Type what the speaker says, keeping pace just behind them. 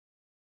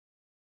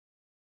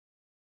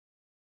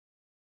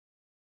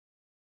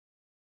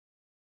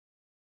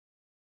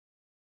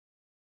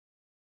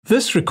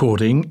This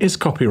recording is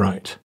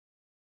copyright.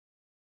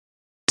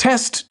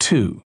 Test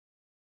 2.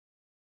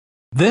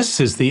 This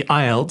is the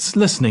Ielts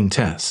listening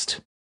test.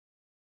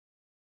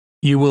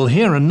 You will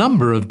hear a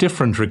number of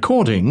different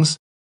recordings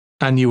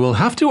and you will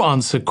have to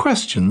answer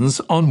questions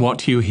on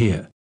what you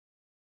hear.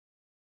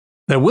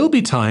 There will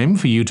be time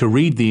for you to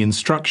read the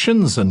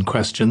instructions and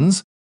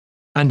questions,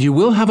 and you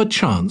will have a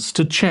chance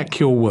to check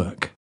your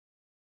work.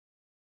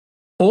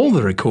 All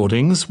the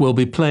recordings will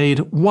be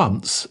played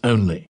once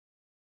only.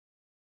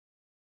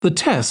 The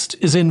test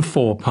is in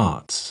 4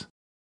 parts.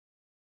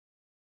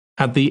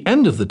 At the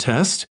end of the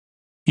test,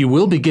 you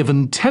will be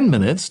given 10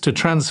 minutes to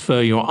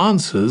transfer your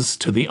answers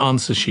to the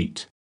answer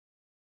sheet.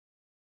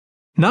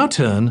 Now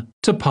turn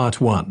to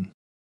Part 1.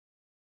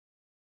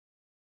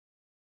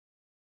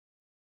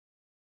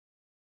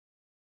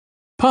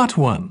 Part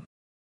 1.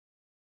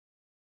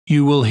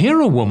 You will hear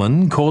a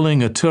woman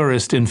calling a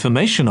tourist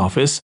information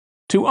office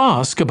to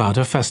ask about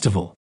a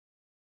festival.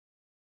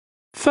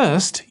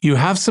 First, you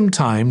have some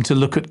time to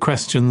look at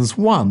questions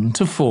 1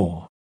 to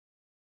 4.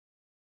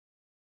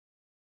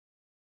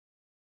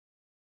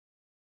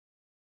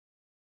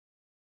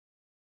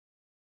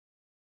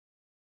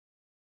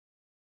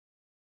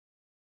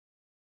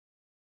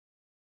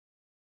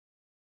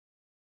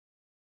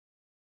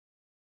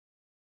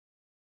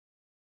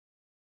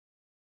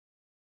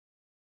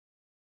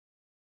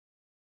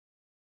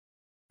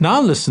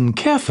 Now listen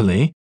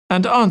carefully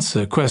and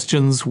answer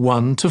questions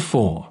 1 to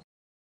 4.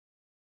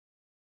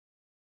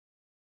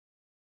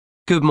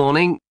 Good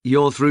morning.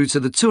 You're through to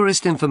the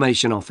Tourist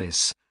Information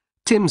Office.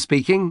 Tim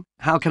speaking.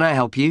 How can I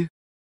help you?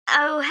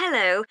 Oh,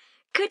 hello.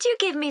 Could you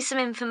give me some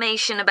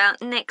information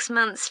about next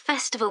month's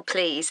festival,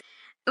 please?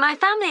 My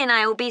family and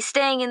I will be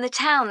staying in the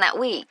town that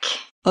week.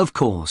 Of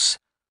course.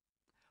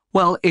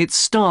 Well, it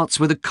starts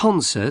with a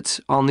concert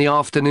on the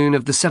afternoon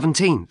of the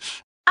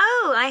 17th.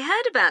 Oh, I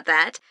heard about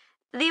that.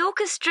 The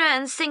orchestra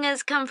and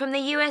singers come from the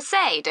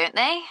USA, don't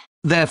they?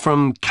 They're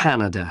from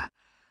Canada.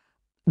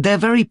 They're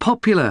very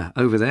popular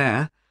over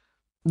there.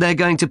 They're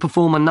going to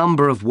perform a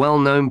number of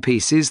well-known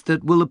pieces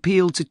that will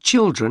appeal to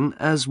children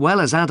as well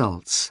as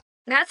adults.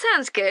 That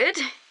sounds good.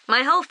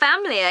 My whole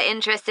family are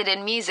interested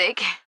in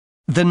music.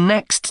 The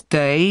next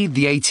day,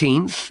 the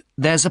 18th,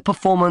 there's a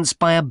performance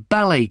by a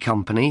ballet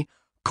company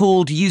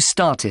called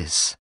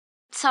𝐂𝐀𝐋.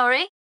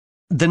 Sorry?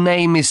 The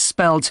name is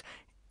spelt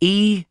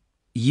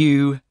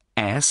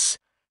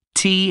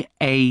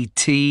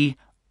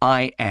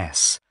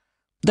𝐂𝐂𝐀𝐋.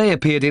 They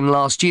appeared in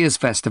last year's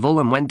festival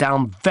and went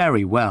down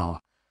very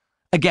well.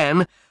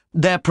 Again,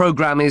 their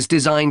programme is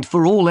designed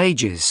for all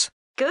ages.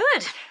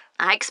 Good.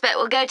 I expect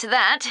we'll go to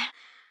that.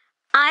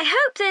 I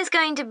hope there's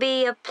going to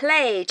be a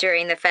play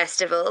during the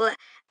festival.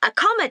 A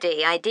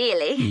comedy,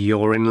 ideally.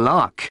 You're in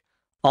luck.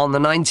 On the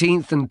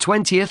 19th and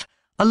 20th,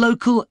 a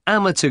local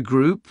amateur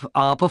group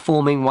are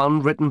performing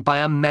one written by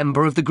a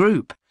member of the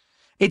group.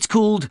 It's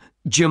called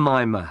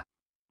Jemima.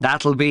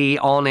 That'll be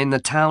on in the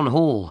town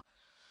hall.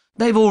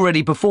 They've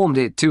already performed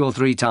it 2 or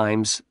 3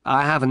 times.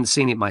 I haven't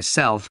seen it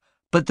myself,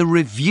 but the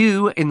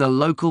review in the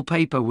local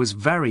paper was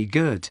very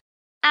good.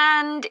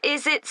 And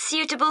is it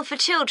suitable for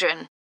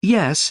children?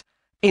 Yes.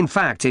 In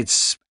fact,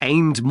 it's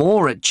aimed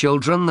more at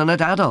children than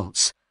at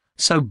adults.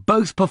 So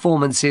both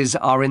performances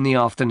are in the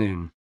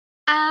afternoon.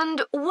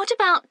 And what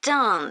about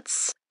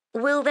dance?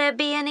 Will there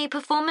be any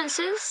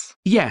performances?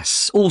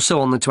 Yes, also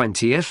on the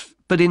 20th,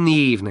 but in the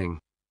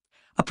evening.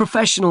 A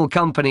professional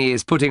company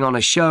is putting on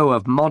a show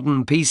of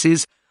modern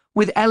pieces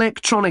with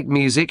electronic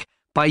music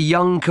by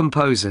young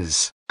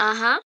composers.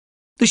 Uh-huh.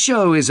 The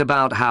show is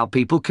about how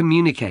people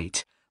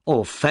communicate,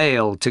 or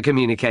fail to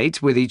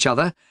communicate with each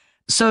other,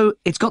 so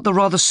it's got the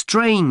rather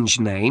strange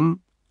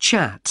name,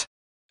 chat.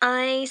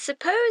 I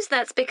suppose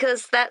that's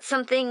because that's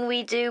something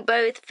we do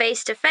both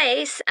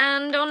face-to-face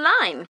and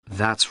online.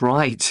 That's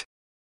right.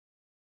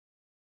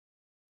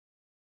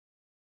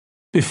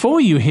 Before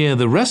you hear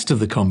the rest of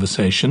the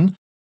conversation,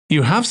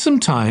 you have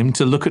some time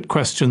to look at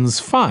questions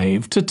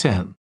 5 to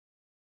 10.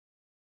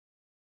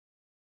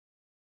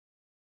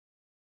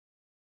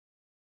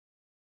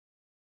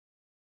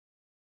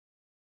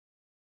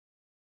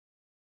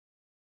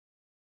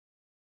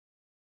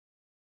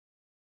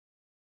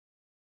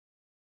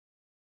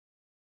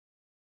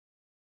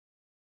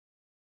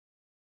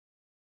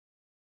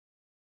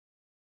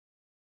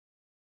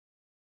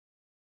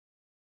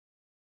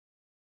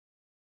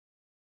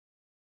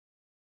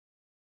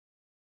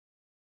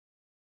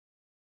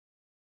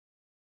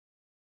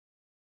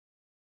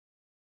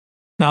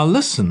 Now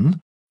listen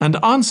and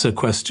answer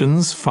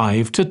questions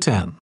 5 to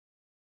 10.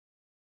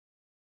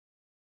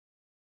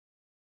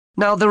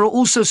 Now, there are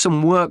also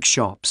some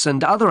workshops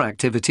and other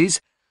activities.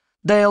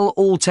 They'll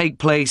all take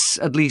place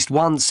at least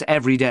once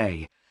every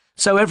day,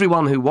 so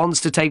everyone who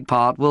wants to take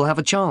part will have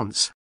a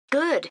chance.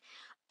 Good.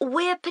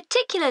 We're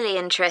particularly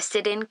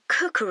interested in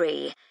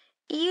cookery.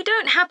 You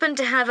don't happen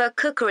to have a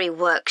cookery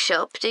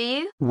workshop, do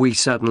you? We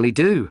certainly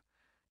do.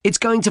 It's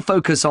going to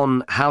focus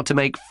on how to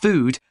make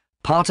food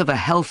part of a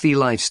healthy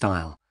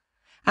lifestyle.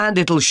 And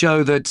it'll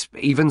show that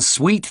even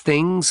sweet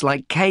things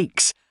like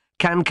cakes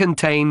can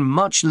contain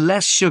much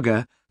less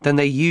sugar than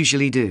they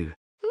usually do.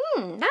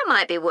 That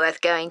might be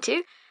worth going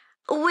to.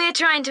 We're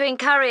trying to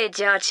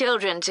encourage our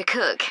children to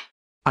cook.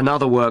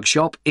 Another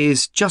workshop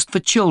is just for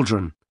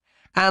children,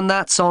 and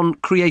that's on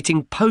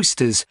creating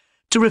posters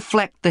to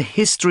reflect the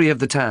history of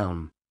the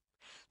town.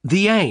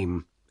 The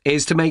aim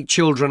is to make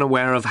children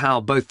aware of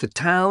how both the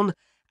town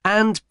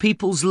and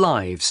people's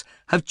lives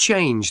have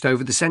changed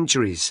over the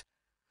centuries.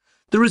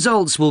 The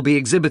results will be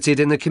exhibited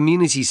in the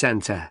community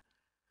centre.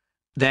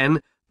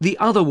 Then, the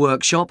other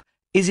workshop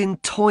is in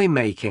toy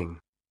making,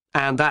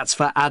 and that's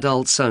for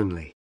adults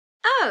only.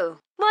 Oh,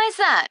 why's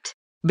that?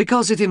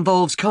 Because it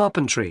involves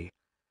carpentry.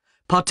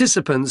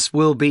 Participants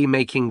will be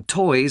making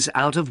toys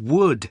out of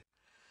wood,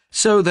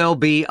 so there'll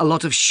be a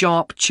lot of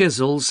sharp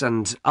chisels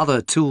and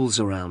other tools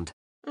around.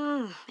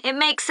 It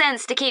makes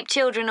sense to keep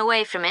children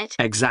away from it.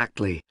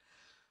 Exactly.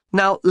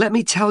 Now, let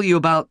me tell you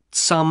about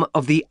some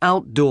of the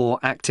outdoor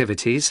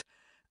activities.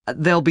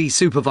 There'll be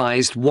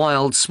supervised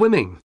wild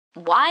swimming.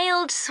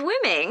 Wild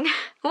swimming?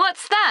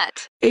 What's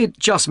that? It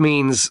just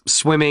means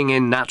swimming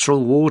in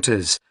natural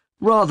waters,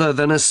 rather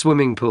than a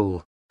swimming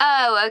pool.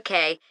 Oh,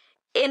 okay.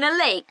 In a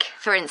lake,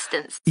 for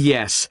instance.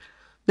 Yes.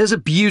 There's a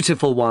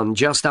beautiful one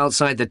just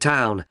outside the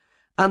town,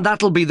 and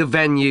that'll be the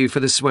venue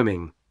for the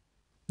swimming.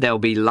 There'll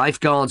be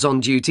lifeguards on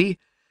duty,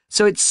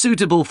 so it's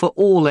suitable for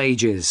all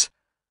ages.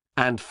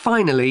 And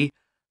finally,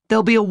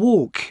 there'll be a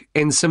walk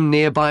in some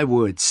nearby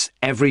woods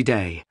every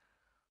day.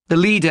 The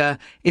leader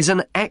is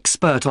an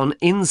expert on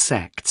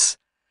insects.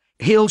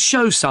 He'll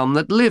show some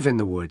that live in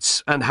the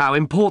woods and how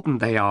important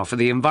they are for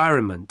the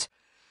environment.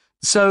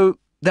 So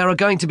there are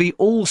going to be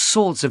all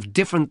sorts of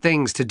different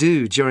things to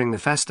do during the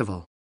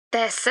festival.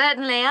 There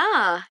certainly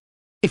are.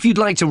 If you'd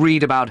like to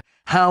read about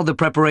how the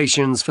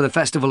preparations for the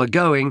festival are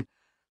going,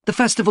 the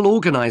festival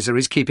organiser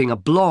is keeping a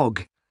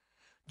blog.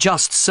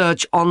 Just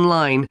search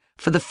online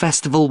for the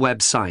festival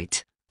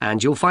website,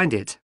 and you'll find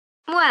it.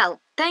 Well,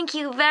 thank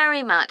you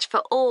very much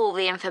for all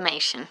the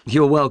information.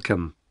 You're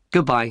welcome.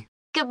 Goodbye.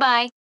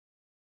 Goodbye.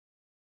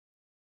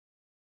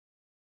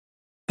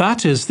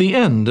 That is the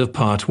end of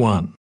part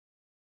 1.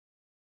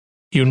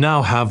 You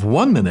now have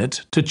 1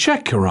 minute to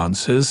check your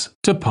answers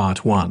to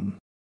part 1.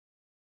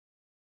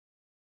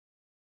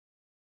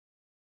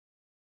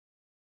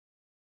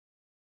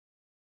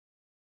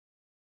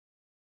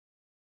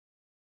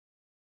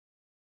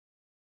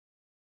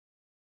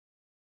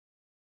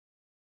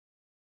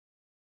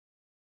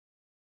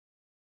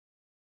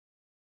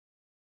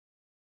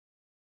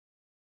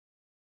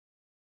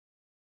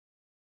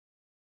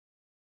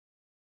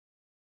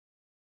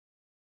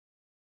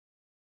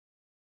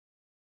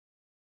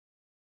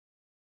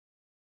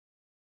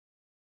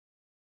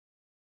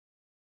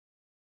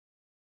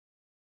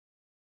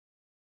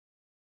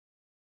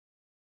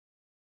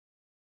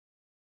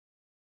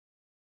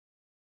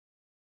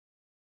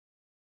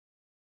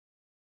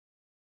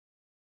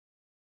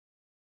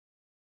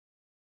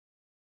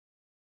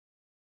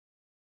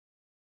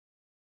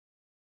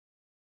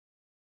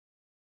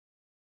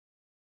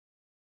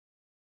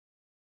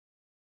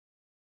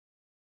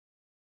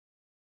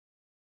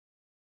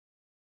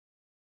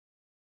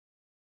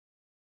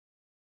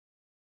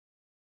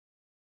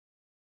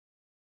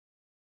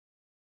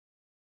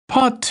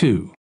 Part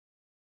 2.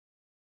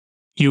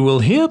 You will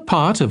hear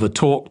part of a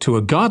talk to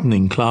a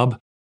gardening club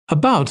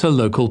about a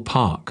local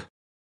park.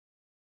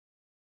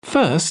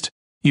 First,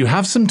 you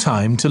have some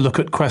time to look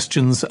at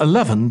questions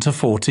 11 to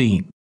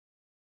 14.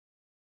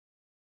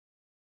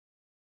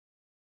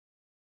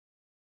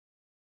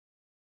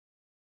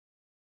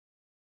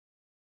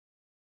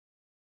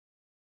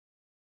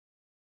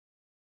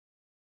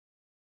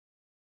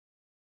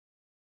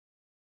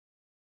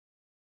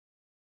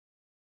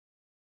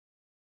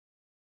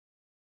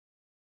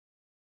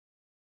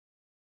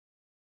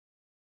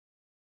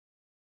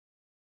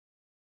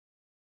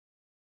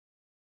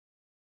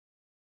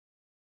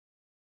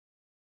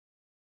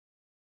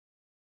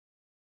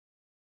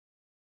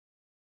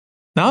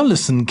 Now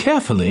listen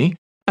carefully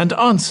and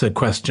answer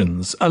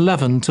questions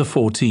 11 to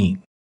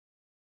 14.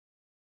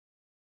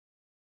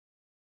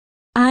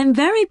 I'm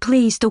very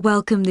pleased to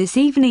welcome this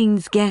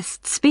evening's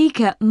guest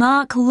speaker,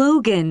 Mark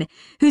Logan,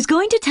 who's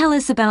going to tell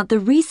us about the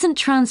recent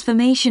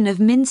transformation of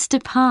Minster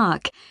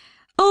Park.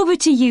 Over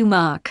to you,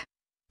 Mark.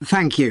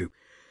 Thank you.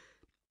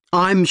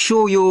 I'm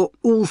sure you're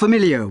all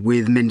familiar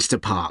with Minster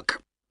Park.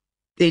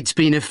 It's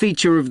been a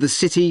feature of the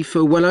city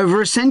for well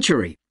over a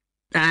century,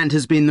 and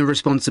has been the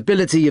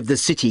responsibility of the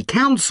City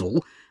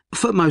Council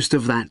for most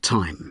of that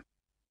time.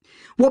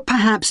 What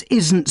perhaps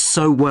isn't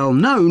so well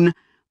known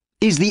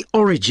is the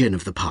origin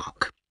of the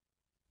park.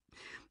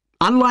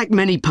 Unlike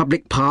many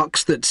public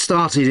parks that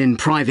started in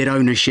private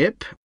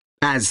ownership,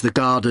 as the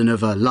garden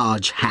of a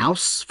large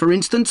house, for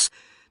instance,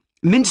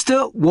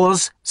 Minster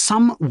was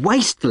some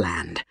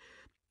wasteland,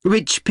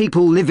 which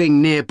people living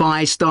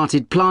nearby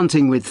started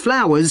planting with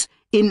flowers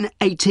in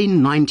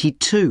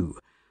 1892.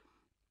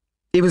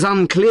 It was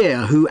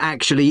unclear who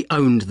actually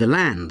owned the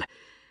land,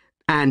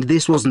 and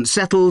this wasn't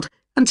settled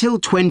until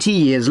 20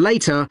 years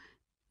later,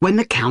 when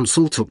the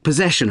council took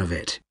possession of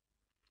it.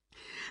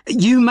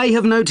 You may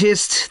have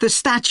noticed the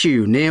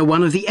statue near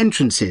one of the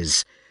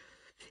entrances,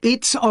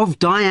 It's of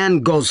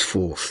Diane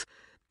Gosforth,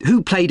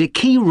 who played a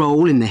key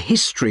role in the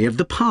history of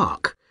the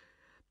park.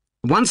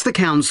 Once the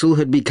council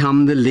had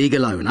become the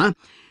legal owner,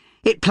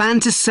 it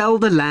planned to sell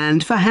the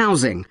land for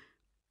housing.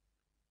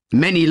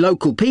 Many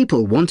local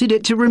people wanted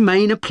it to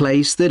remain a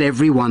place that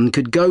everyone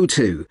could go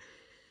to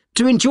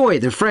enjoy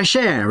the fresh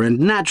air and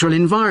natural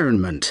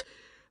environment.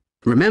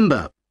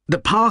 Remember, the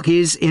park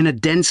is in a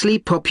densely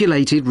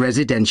populated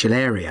residential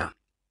area.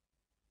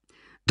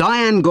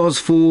 Diane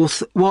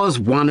Gosforth was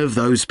one of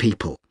those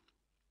people,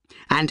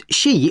 and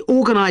she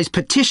organised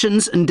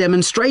petitions and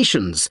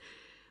demonstrations,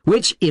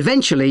 which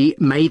eventually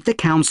made the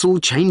council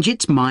change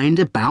its mind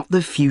about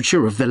the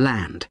future of the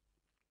land.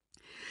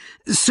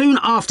 Soon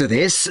after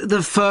this,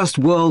 the First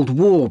World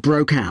War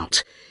broke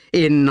out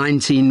in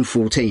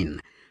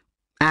 1914,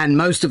 and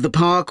most of the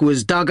park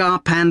was dug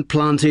up and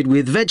planted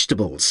with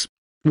vegetables,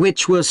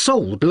 which were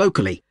sold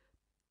locally.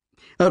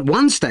 At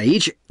one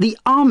stage, the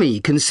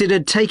army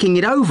considered taking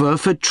it over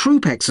for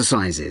troop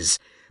exercises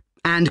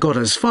and got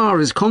as far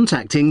as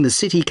contacting the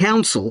city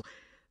council,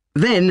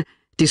 then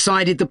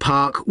decided the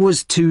park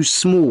was too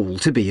small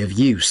to be of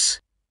use.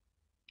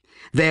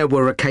 There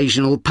were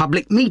occasional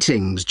public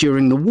meetings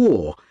during the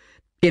war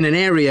in an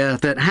area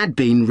that had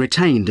been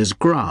retained as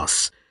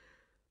grass.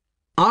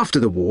 After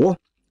the war,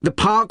 the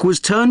park was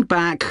turned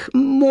back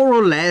more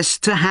or less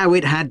to how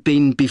it had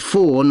been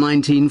before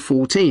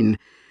 1914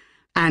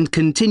 and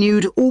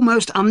continued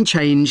almost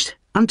unchanged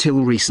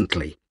until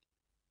recently.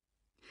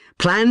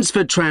 Plans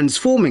for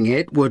transforming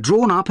it were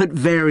drawn up at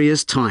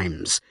various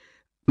times,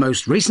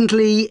 most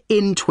recently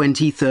in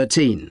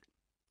 2013,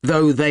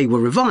 though they were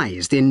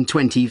revised in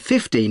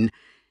 2015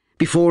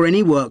 before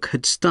any work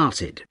had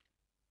started.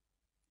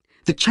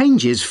 The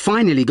changes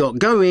finally got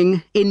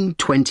going in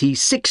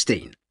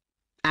 2016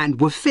 and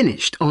were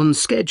finished on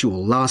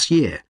schedule last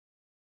year.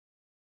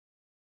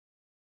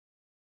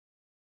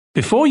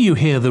 Before you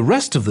hear the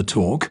rest of the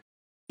talk,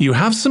 you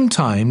have some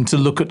time to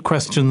look at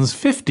questions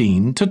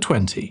 15 to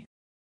 20.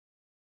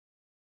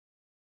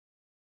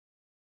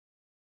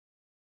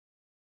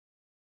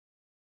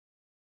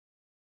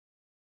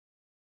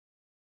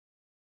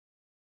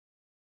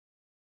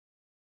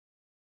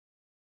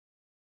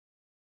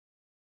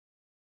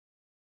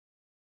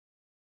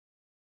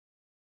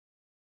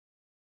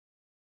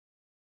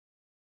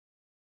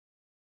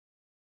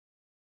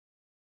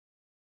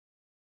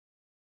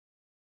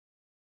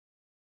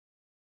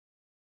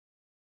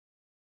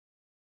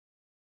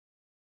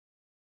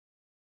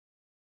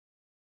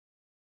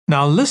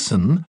 Now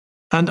listen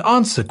and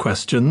answer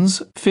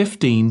questions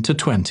 15 to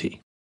 20.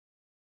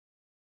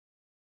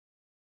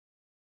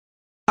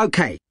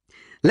 OK,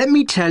 let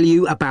me tell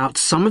you about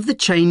some of the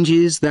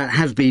changes that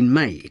have been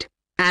made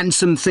and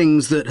some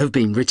things that have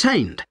been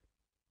retained.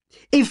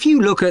 If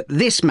you look at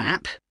this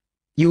map,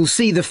 you'll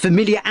see the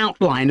familiar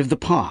outline of the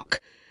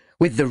park,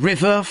 with the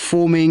river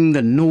forming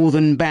the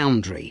northern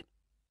boundary,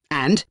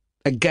 and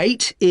a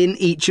gate in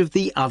each of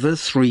the other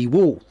three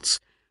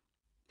walls.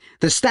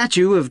 The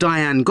statue of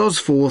Diane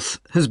Gosforth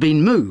has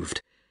been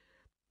moved.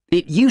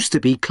 It used to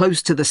be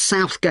close to the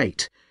south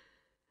gate,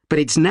 but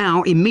it's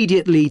now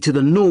immediately to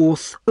the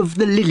north of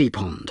the lily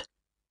pond,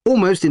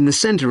 almost in the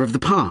centre of the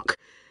park,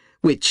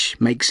 which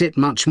makes it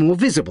much more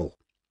visible.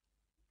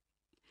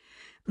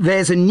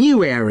 There's a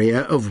new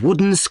area of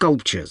wooden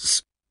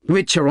sculptures,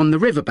 which are on the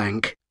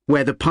riverbank,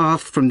 where the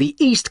path from the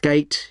east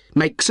gate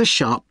makes a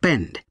sharp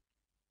bend.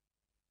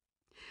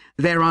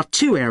 There are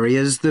two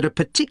areas that are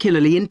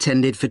particularly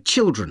intended for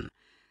children.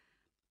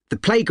 The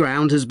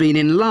playground has been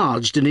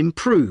enlarged and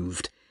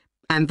improved,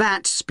 and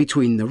that's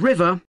between the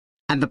river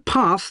and the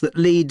path that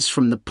leads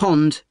from the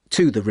pond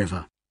to the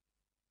river.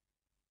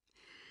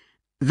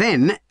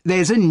 Then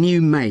there's a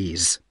new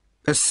maze,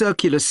 a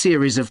circular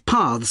series of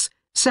paths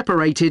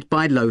separated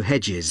by low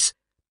hedges.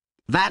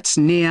 That's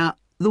near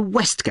the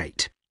west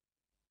gate.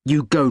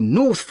 You go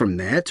north from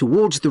there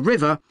towards the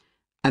river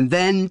and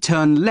then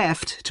turn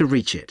left to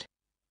reach it.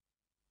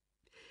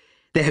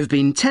 There have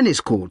been tennis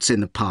courts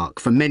in the park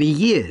for many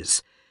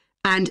years,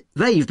 and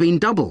they've been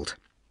doubled,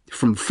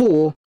 from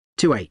 4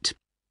 to 8.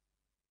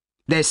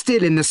 They're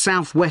still in the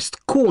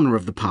southwest corner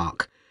of the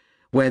park,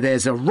 where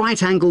there's a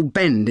right-angle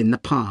bend in the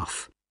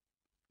path.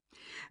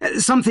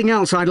 Something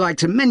else I'd like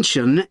to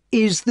mention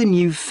is the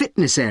new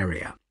fitness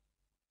area.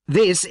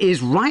 This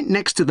is right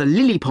next to the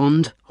lily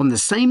pond on the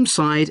same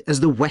side as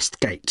the west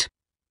gate.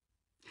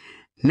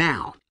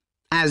 Now,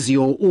 as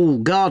you're all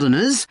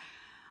gardeners,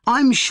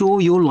 I'm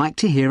sure you'll like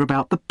to hear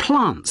about the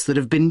plants that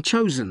have been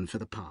chosen for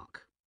the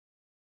park.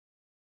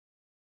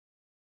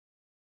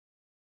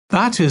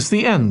 That is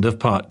the end of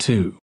part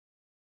 2.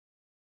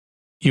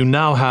 You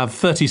now have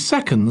 30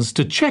 seconds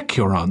to check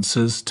your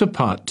answers to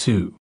part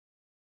 2.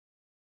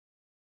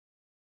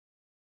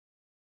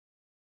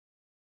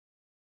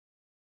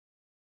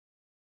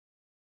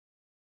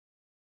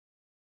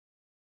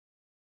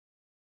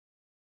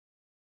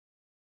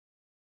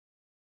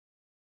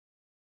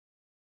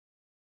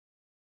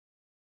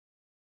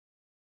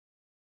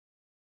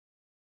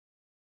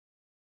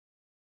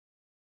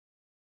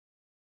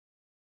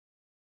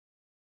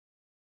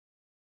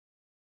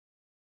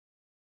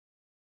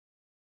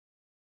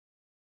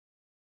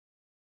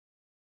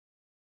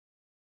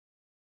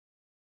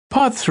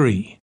 Part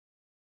 3.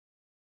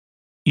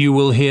 You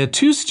will hear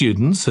two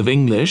students of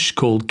English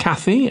called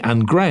Kathy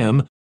and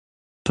Graham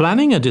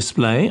planning a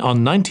display on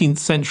 19th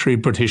century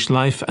British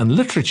life and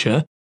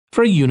literature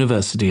for a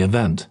university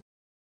event.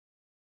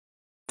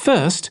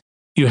 First,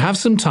 you have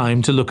some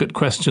time to look at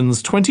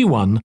questions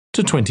 21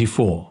 to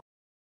 24.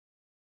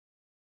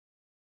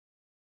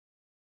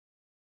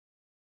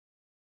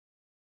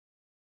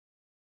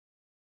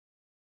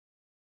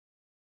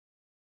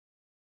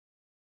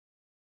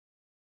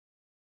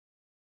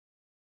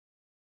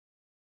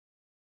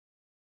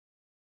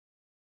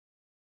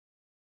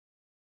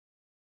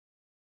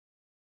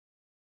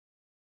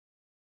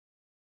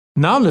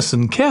 Now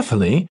listen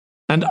carefully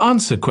and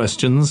answer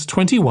questions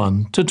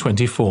 21 to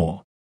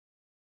 24.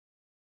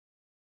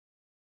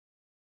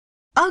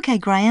 OK,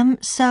 Graham,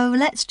 so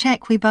let's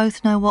check we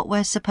both know what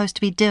we're supposed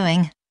to be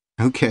doing.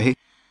 OK.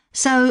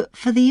 So,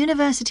 for the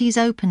university's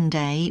open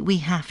day, we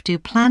have to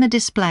plan a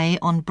display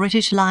on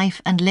British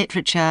life and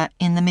literature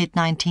in the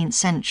mid-19th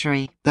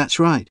century. That's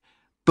right.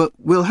 But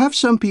we'll have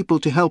some people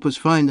to help us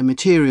find the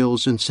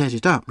materials and set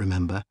it up,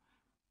 remember?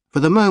 For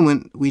the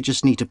moment, we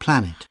just need to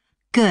plan it.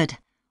 Good.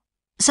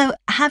 So,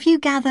 have you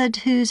gathered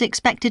who's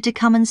expected to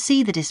come and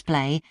see the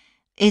display?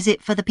 Is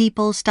it for the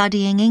people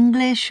studying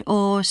English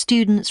or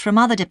students from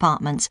other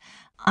departments?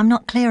 I'm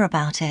not clear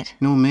about it.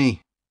 Nor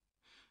me.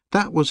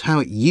 That was how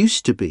it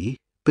used to be,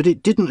 but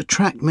it didn't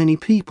attract many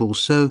people,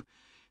 so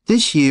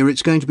this year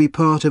it's going to be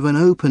part of an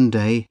open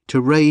day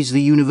to raise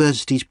the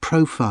university's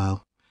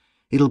profile.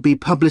 It'll be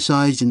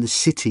publicised in the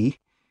city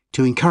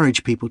to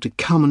encourage people to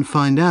come and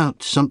find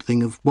out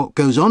something of what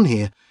goes on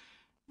here.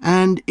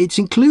 And it's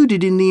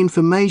included in the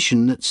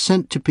information that's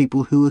sent to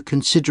people who are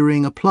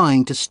considering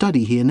applying to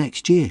study here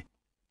next year.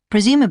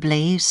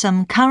 Presumably,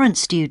 some current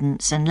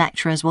students and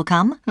lecturers will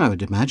come? I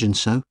would imagine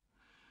so.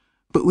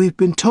 But we've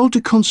been told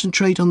to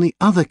concentrate on the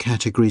other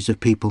categories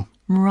of people.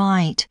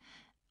 Right.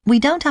 We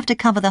don't have to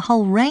cover the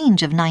whole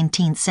range of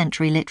 19th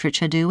century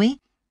literature, do we?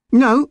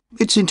 No,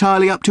 it's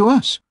entirely up to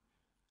us.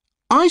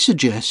 I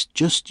suggest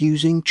just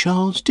using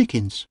Charles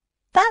Dickens.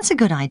 That's a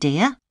good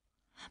idea.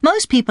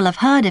 Most people have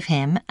heard of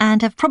him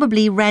and have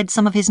probably read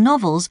some of his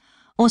novels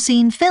or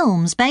seen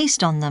films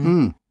based on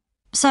them.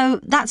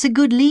 So that's a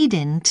good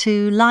lead-in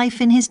to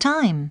life in his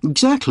time.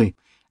 Exactly.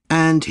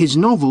 And his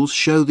novels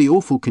show the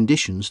awful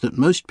conditions that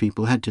most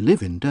people had to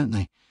live in, don't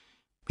they?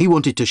 He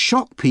wanted to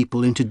shock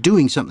people into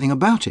doing something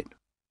about it.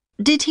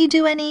 Did he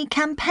do any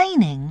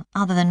campaigning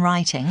other than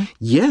writing?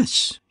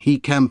 Yes, he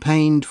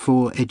campaigned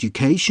for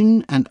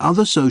education and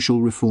other social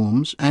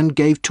reforms and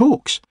gave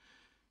talks.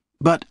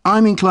 But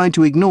I'm inclined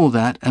to ignore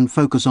that and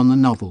focus on the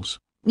novels.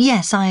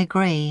 Yes, I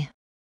agree.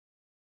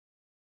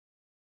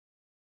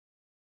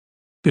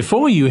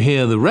 Before you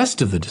hear the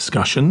rest of the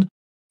discussion,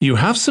 you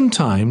have some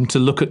time to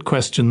look at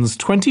questions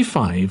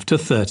 25 to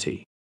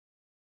 30.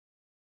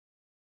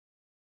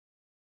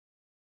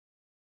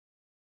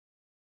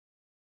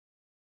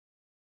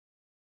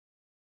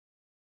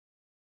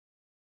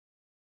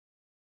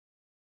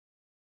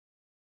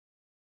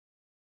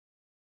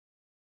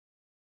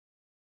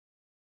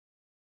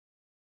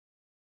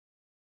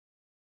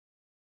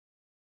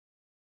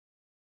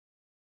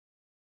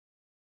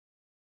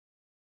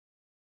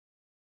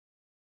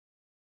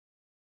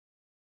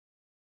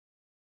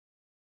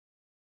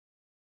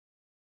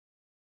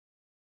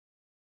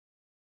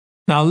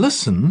 Now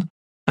listen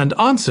and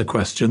answer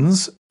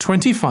questions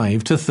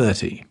 25 to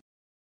 30.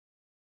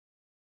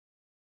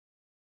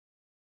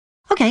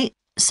 OK,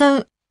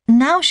 so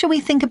now shall we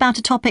think about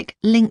a topic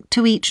linked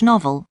to each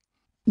novel?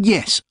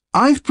 Yes,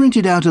 I've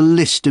printed out a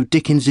list of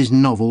Dickens's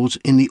novels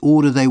in the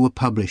order they were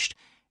published,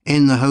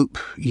 in the hope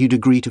you'd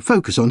agree to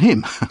focus on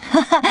him.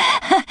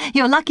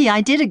 You're lucky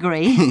I did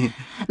agree.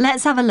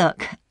 Let's have a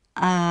look.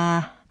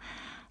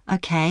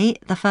 OK,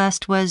 the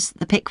first was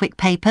The Pickwick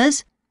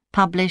Papers,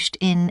 published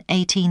in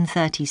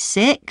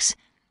 1836.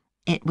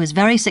 It was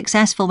very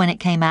successful when it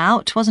came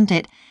out, wasn't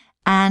it?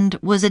 And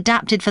was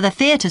adapted for the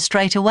theatre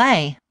straight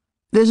away.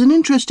 There's an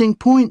interesting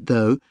point,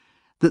 though,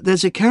 that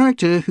there's a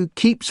character who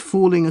keeps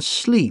falling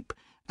asleep,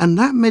 and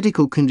that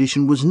medical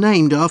condition was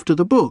named after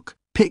the book,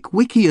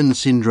 Pickwickian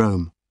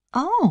syndrome.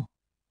 Oh,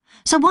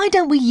 so why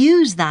don't we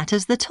use that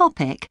as the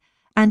topic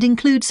and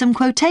include some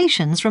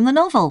quotations from the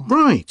novel?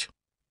 Right.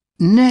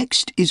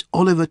 Next is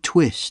Oliver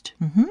Twist.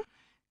 Mm-hmm.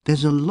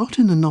 There's a lot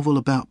in the novel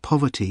about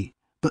poverty,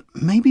 but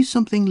maybe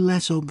something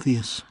less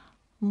obvious.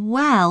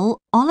 Well,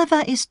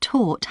 Oliver is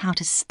taught how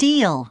to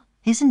steal,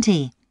 isn't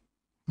he?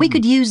 We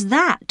could use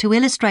that to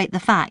illustrate the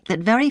fact that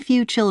very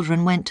few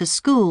children went to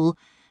school,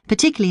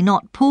 particularly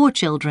not poor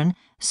children,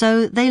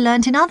 so they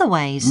learnt in other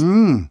ways.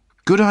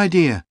 Good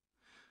idea.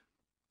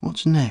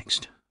 What's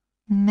next?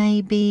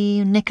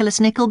 Maybe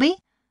Nicholas Nickleby?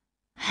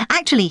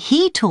 Actually,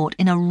 he taught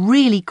in a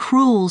really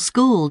cruel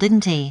school,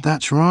 didn't he?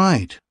 That's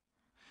right.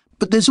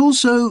 But there's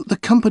also the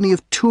company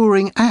of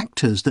touring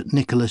actors that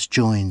Nicholas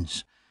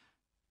joins.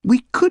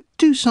 We could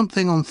do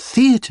something on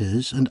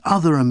theatres and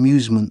other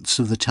amusements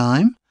of the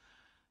time.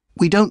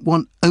 We don't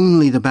want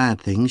only the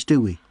bad things,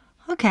 do we?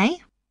 OK.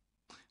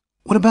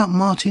 What about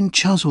Martin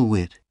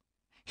Chuzzlewit?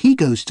 He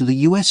goes to the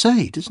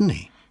USA, doesn't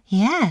he?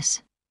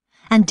 Yes.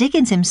 And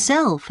Dickens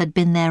himself had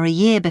been there a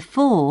year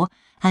before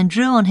and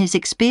drew on his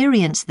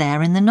experience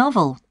there in the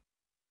novel.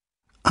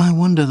 I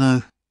wonder,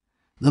 though.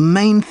 The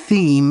main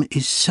theme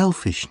is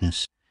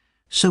selfishness.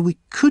 So we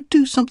could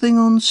do something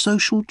on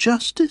social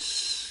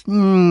justice?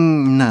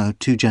 No,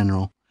 too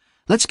general.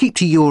 Let's keep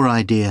to your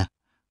idea.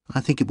 I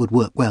think it would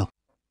work well.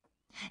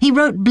 He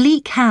wrote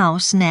Bleak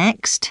House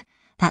next.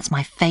 That's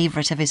my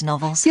favourite of his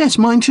novels. Yes,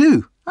 mine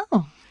too.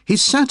 Oh,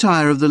 His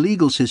satire of the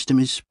legal system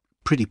is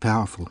pretty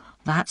powerful.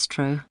 that's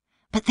true.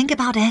 But think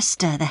about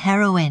Esther, the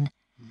heroine.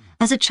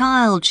 As a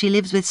child, she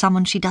lives with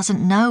someone she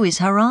doesn't know is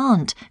her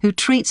aunt, who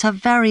treats her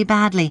very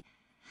badly.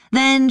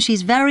 Then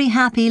she's very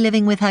happy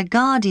living with her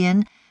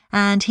guardian,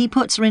 and he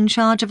puts her in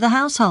charge of the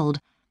household.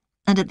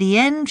 And at the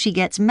end, she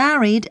gets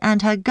married,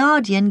 and her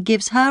guardian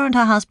gives her and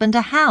her husband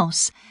a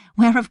house,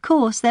 where, of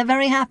course, they're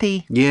very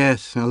happy.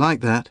 Yes, I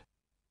like that.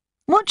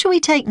 What shall we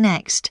take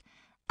next?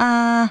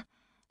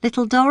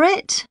 Little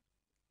Dorrit?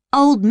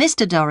 Old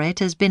Mr. Dorrit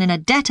has been in a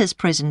debtor's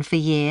prison for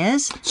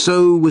years.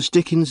 So was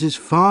Dickens's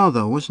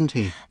father, wasn't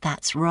he?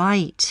 That's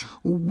right.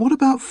 What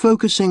about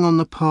focusing on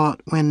the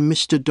part when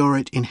Mr.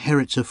 Dorrit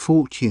inherits a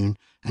fortune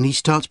and he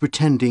starts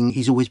pretending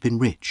he's always been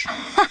rich?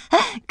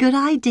 Good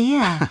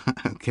idea.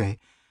 OK.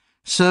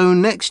 So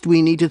next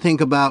we need to think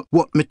about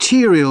what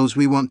materials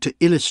we want to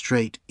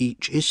illustrate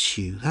each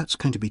issue. That's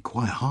going to be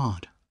quite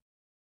hard.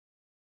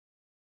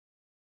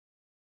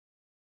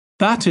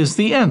 That is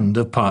the end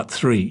of part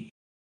 3.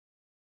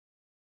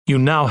 You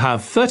now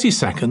have 30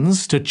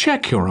 seconds to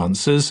check your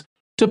answers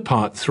to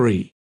part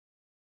 3.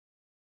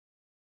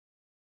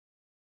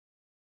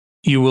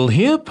 You will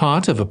hear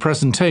part of a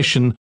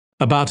presentation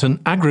about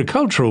an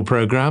agricultural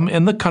program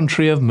in the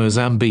country of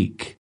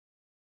Mozambique.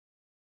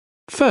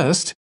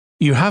 First,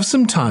 you have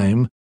some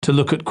time to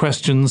look at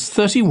questions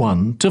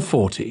 31 to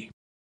 40.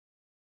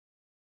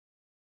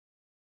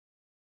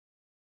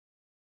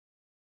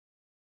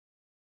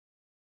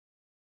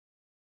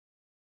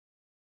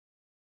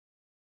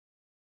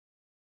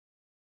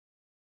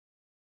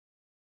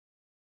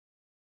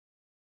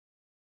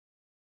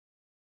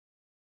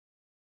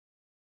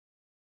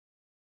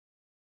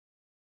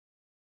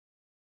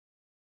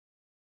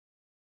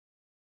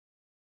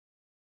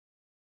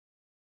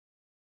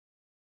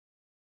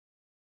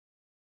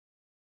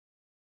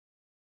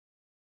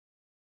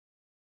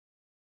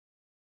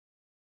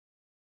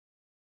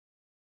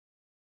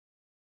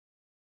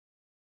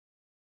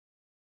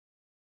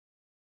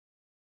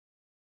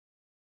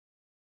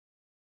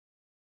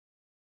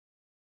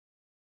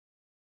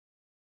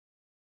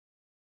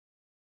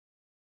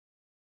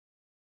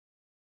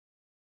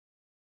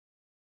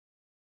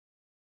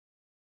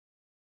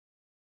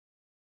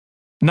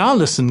 Now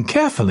listen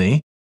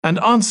carefully and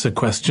answer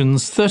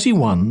questions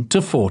 31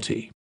 to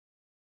 40.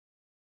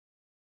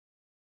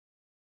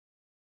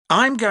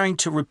 I'm going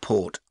to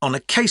report on a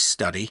case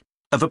study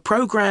of a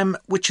programme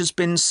which has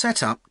been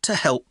set up to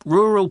help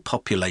rural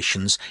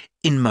populations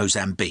in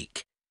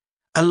Mozambique,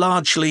 a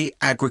largely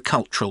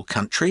agricultural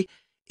country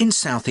in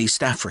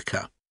Southeast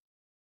Africa.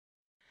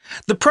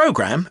 The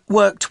programme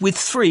worked with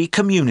 3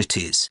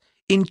 communities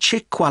in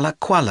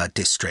𝐂𝐀𝐋𝐋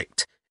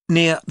district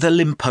near the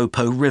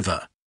Limpopo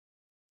River.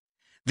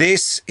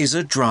 This is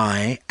a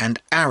dry and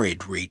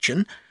arid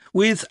region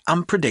with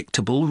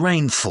unpredictable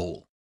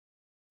rainfall.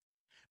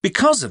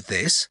 Because of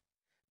this,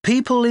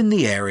 people in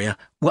the area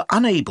were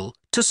unable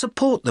to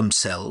support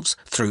themselves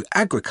through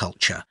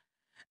agriculture,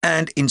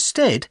 and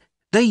instead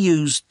they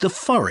used the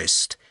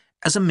forest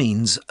as a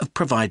means of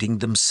providing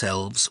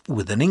themselves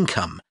with an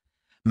income,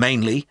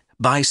 mainly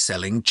by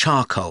selling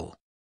charcoal.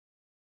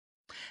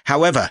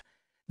 However,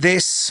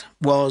 this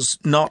was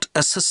not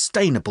a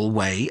sustainable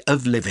way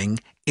of living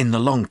in the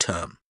long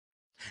term,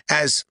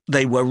 as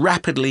they were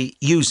rapidly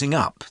using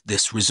up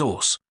this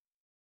resource.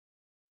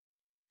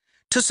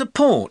 To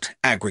support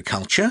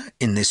agriculture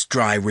in this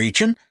dry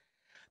region,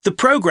 the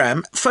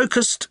programme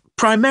focused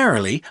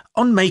primarily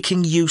on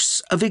making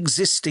use of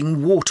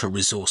existing water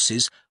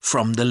resources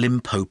from the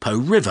Limpopo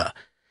River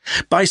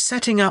by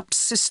setting up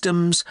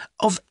systems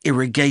of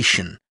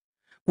irrigation,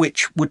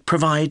 which would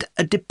provide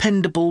a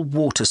dependable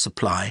water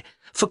supply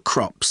for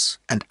crops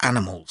and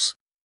animals.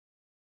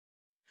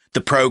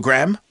 The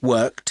programme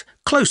worked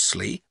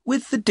closely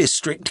with the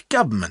district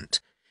government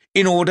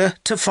in order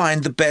to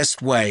find the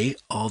best way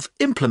of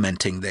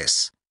implementing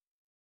this.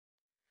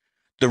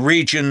 The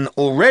region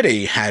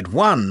already had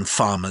one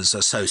farmers'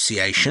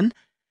 association,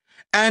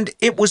 and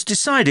it was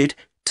decided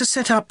to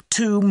set up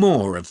 2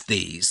 more of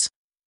these.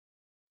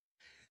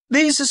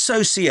 These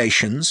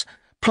associations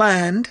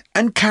planned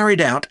and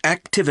carried out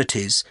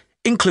activities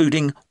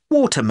including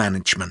water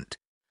management,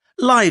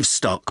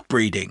 livestock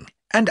breeding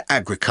and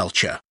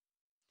agriculture,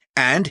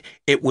 and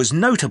it was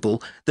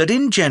notable that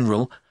in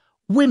general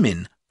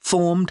women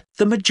formed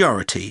the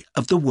majority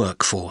of the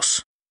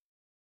workforce.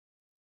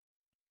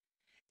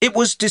 It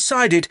was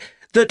decided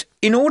that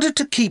in order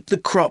to keep the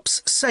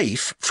crops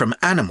safe from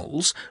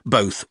animals,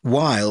 both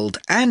wild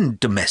and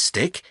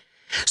domestic,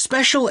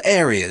 special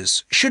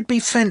areas should be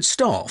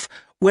fenced off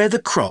where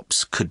the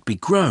crops could be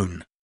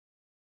grown.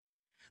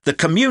 The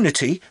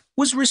community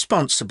was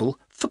responsible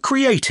for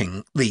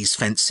creating these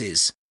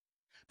fences,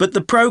 but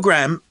the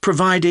programme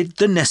provided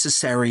the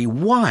necessary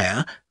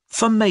wire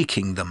for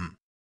making them.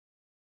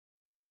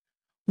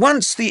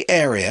 Once the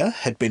area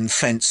had been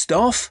fenced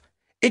off,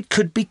 it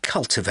could be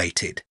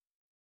cultivated.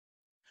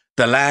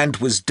 The land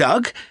was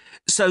dug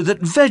so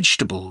that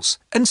vegetables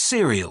and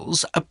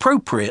cereals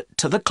appropriate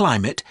to the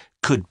climate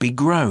could be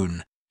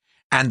grown,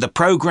 and the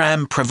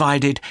programme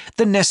provided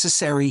the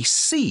necessary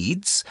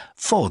seeds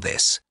for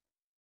this.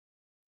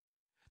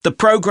 The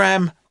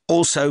programme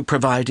also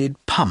provided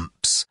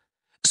pumps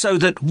so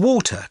that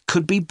water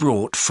could be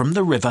brought from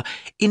the river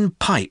in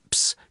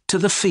pipes to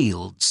the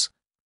fields.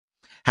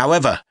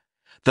 However,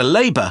 the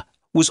labour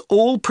was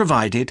all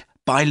provided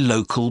by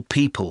local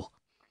people,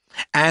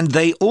 and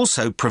they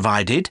also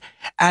provided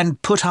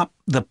and put up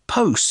the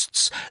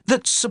posts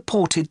that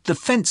supported the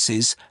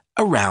fences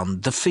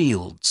around the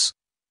fields.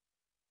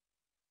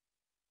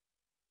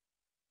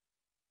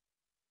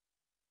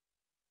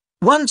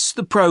 Once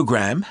the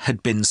programme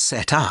had been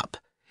set up,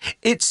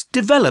 its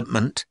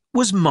development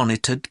was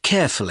monitored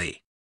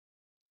carefully.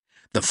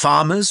 The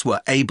farmers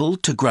were able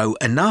to grow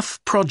enough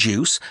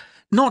produce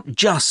not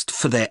just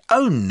for their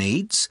own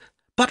needs,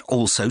 but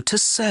also to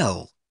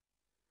sell.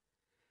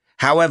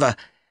 However,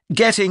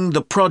 getting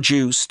the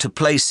produce to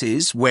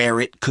places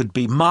where it could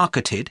be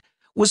marketed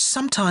was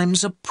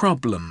sometimes a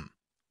problem,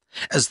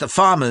 as the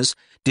farmers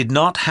did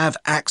not have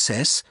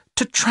access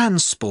to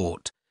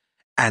transport,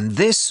 and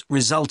this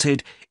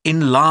resulted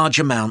in large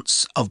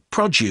amounts of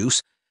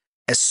produce,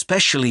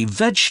 especially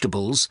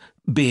vegetables,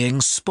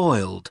 being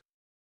spoiled.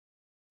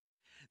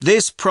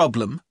 This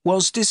problem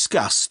was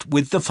discussed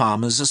with the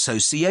farmers'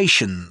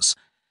 associations,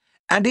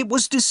 and it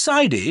was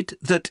decided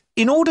that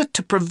in order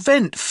to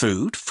prevent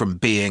food from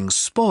being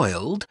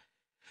spoiled,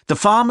 the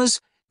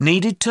farmers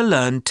needed to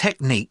learn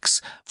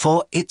techniques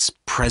for its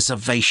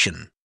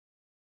preservation.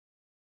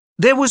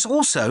 There was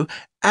also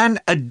an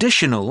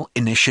additional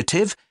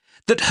initiative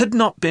that had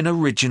not been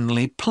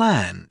originally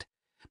planned,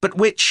 but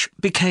which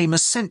became a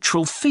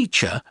central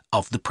feature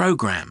of the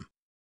programme.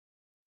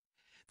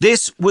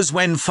 This was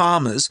when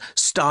farmers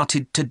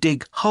started to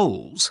dig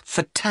holes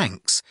for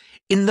tanks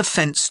in the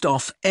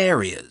fenced-off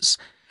areas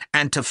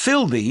and to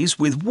fill these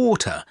with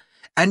water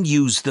and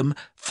use them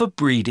for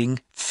breeding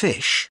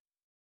fish,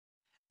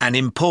 an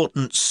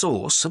important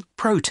source of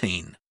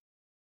protein.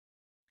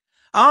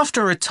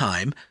 After a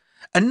time,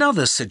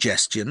 another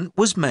suggestion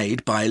was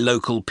made by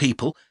local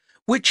people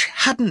which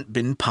hadn't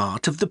been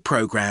part of the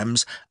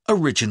programme's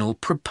original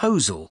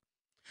proposal,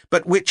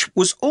 but which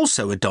was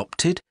also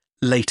adopted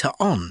later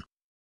on.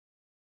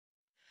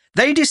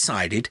 They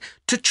decided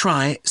to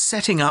try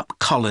setting up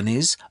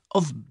colonies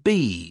of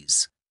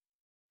bees,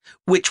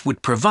 which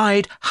would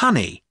provide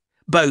honey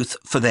both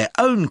for their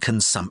own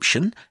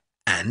consumption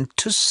and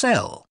to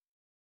sell.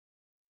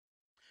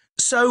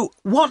 So,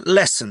 what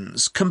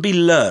lessons can be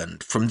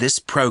learned from this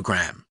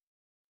programme?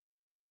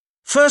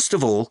 First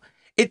of all,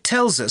 it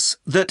tells us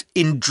that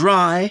in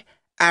dry,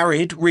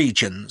 arid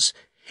regions,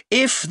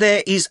 if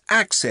there is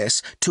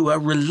access to a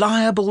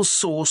reliable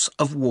source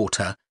of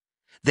water,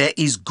 there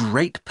is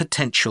great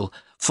potential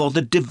for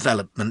the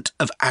development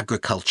of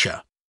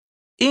agriculture.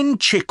 In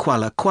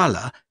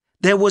𝐂𝐀𝐋𝐋,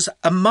 there was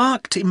a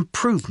marked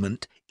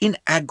improvement in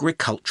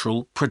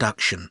agricultural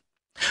production,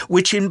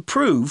 which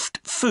improved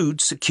food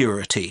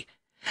security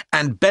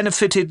and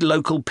benefited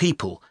local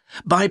people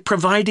by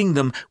providing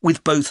them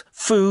with both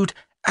food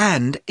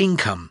and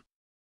income.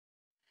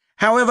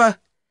 However,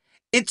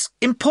 it's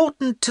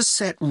important to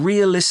set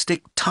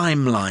realistic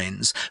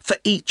timelines for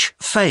each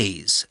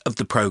phase of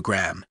the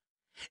programme,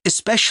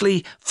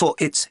 especially for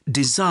its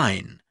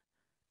design,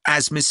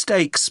 as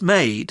mistakes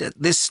made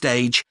at this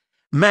stage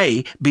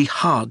may be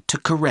hard to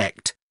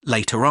correct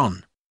later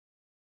on.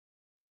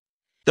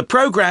 The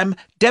programme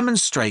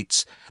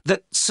demonstrates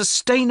that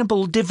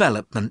sustainable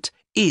development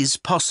is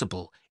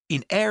possible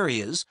in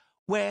areas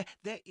where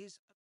there is...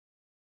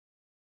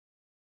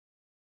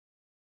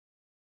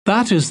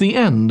 That is the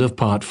end of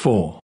Part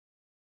 4.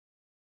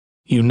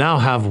 You now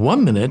have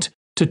 1 minute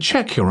to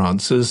check your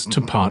answers to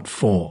Part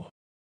 4.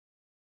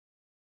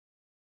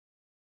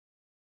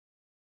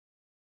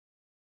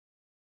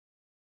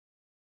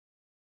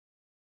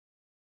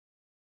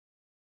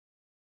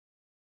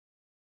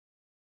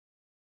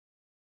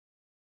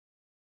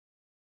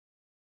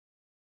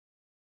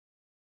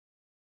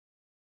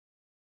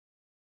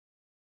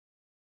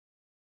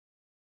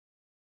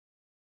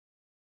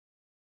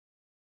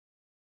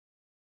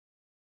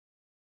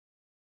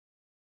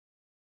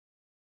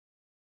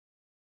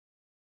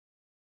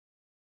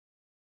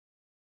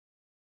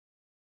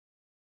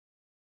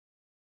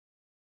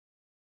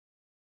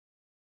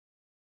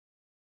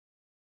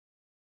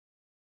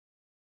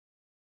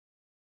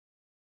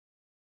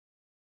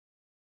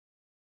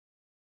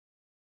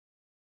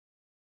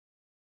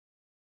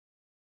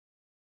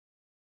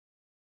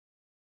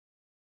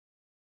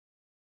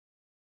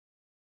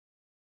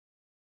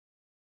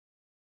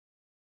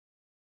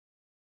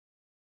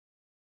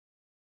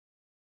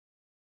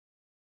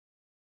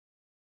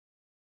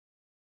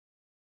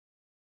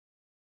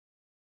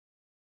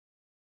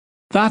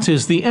 That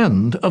is the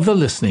end of the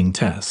listening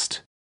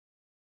test.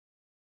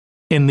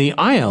 In the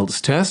IELTS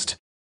test,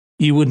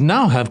 you would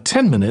now have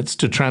 10 minutes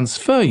to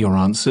transfer your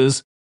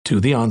answers to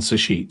the answer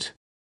sheet.